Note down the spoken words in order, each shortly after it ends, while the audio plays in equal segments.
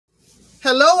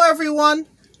Hello everyone!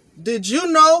 Did you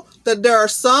know that there are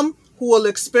some who will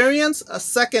experience a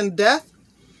second death?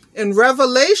 In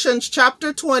Revelation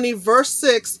chapter 20 verse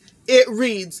 6, it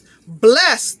reads,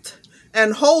 "Blessed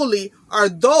and holy are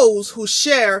those who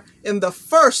share in the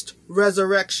first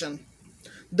resurrection."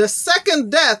 The second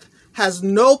death has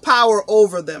no power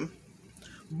over them,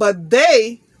 but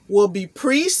they will be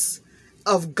priests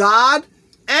of God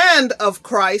and of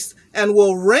Christ and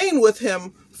will reign with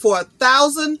him for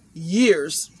 1,000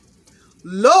 years.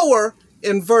 Lower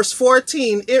in verse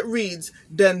 14, it reads,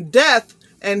 "Then death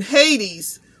and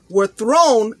Hades were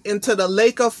thrown into the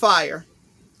lake of fire."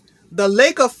 The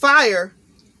lake of fire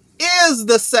is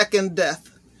the second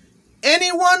death.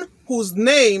 Anyone whose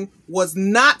name was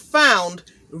not found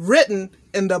written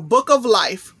in the book of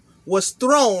life was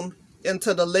thrown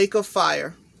into the lake of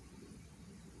fire.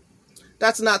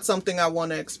 That's not something I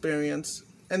want to experience,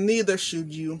 and neither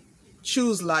should you.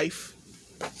 Choose life.